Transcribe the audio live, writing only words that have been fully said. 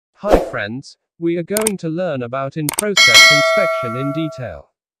Hi friends, we are going to learn about in-process inspection in detail.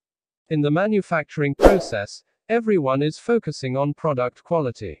 In the manufacturing process, everyone is focusing on product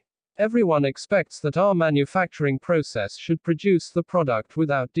quality. Everyone expects that our manufacturing process should produce the product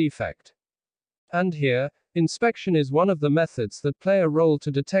without defect. And here, inspection is one of the methods that play a role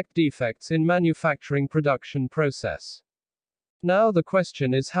to detect defects in manufacturing production process. Now the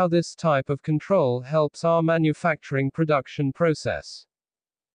question is how this type of control helps our manufacturing production process.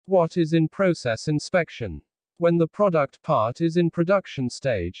 What is in-process inspection? When the product part is in production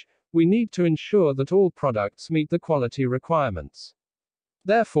stage, we need to ensure that all products meet the quality requirements.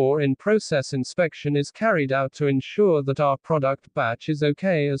 Therefore, in-process inspection is carried out to ensure that our product batch is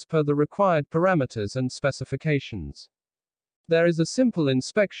okay as per the required parameters and specifications. There is a simple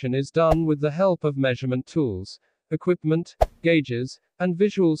inspection is done with the help of measurement tools, equipment, gauges, and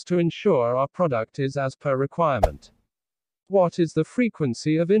visuals to ensure our product is as per requirement. What is the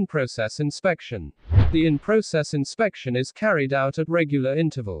frequency of in-process inspection? The in-process inspection is carried out at regular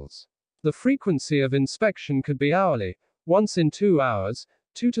intervals. The frequency of inspection could be hourly, once in 2 hours,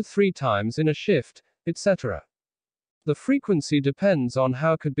 2 to 3 times in a shift, etc. The frequency depends on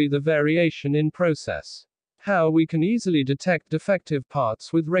how could be the variation in process. How we can easily detect defective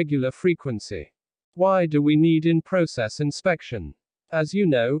parts with regular frequency. Why do we need in-process inspection? As you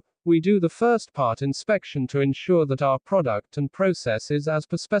know, we do the first part inspection to ensure that our product and process is as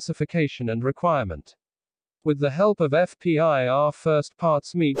per specification and requirement. With the help of FPI, our first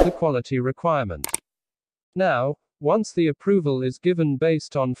parts meet the quality requirement. Now, once the approval is given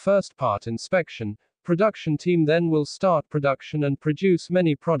based on first part inspection, production team then will start production and produce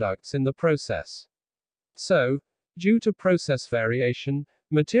many products in the process. So, due to process variation,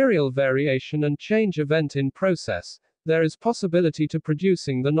 material variation and change event in process, there is possibility to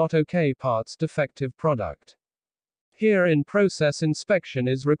producing the not okay parts defective product. Here in-process inspection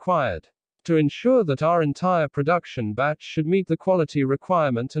is required to ensure that our entire production batch should meet the quality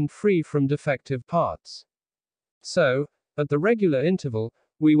requirement and free from defective parts. So, at the regular interval,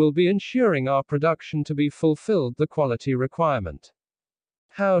 we will be ensuring our production to be fulfilled the quality requirement.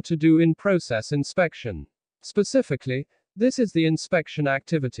 How to do in-process inspection? Specifically, this is the inspection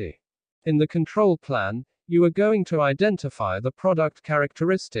activity. In the control plan, you are going to identify the product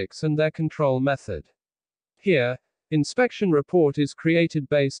characteristics and their control method. Here, inspection report is created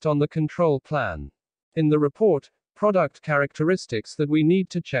based on the control plan. In the report, product characteristics that we need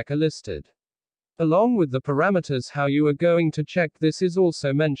to check are listed. Along with the parameters how you are going to check this is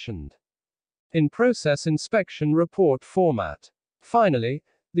also mentioned. In-process inspection report format. Finally,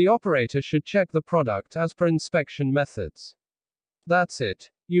 the operator should check the product as per inspection methods. That's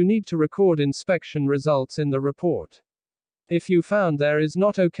it. You need to record inspection results in the report. If you found there is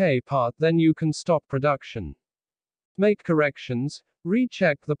not okay part, then you can stop production. Make corrections,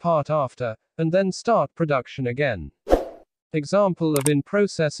 recheck the part after, and then start production again. Example of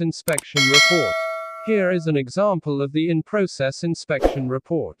in-process inspection report. Here is an example of the in-process inspection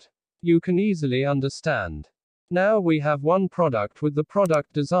report. You can easily understand. Now we have one product with the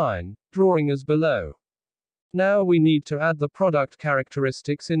product design, drawing as below. Now we need to add the product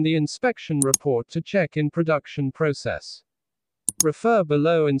characteristics in the inspection report to check in production process. Refer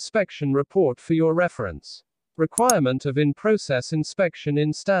below inspection report for your reference. Requirement of in-process inspection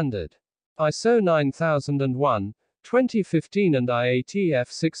in standard ISO 9001, 2015 and IATF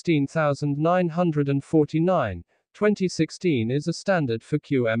 16949, 2016 is a standard for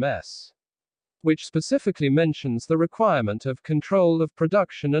QMS, which specifically mentions the requirement of control of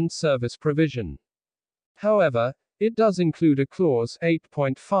production and service provision. However, it does include a clause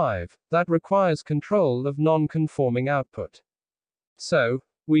 8.5 that requires control of non-conforming output. So,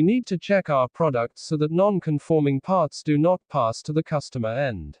 we need to check our products so that non-conforming parts do not pass to the customer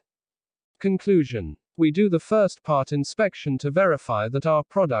end. Conclusion. We do the first part inspection to verify that our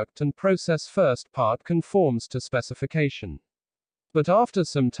product and process first part conforms to specification. But after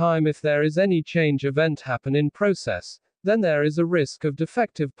some time, if there is any change event happen in process, then there is a risk of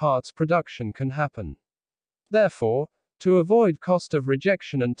defective parts production can happen. Therefore, to avoid cost of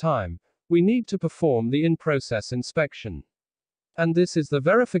rejection and time, we need to perform the in-process inspection. And this is the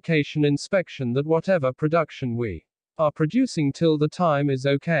verification inspection that whatever production we are producing till the time is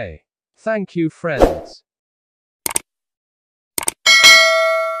okay. Thank you friends.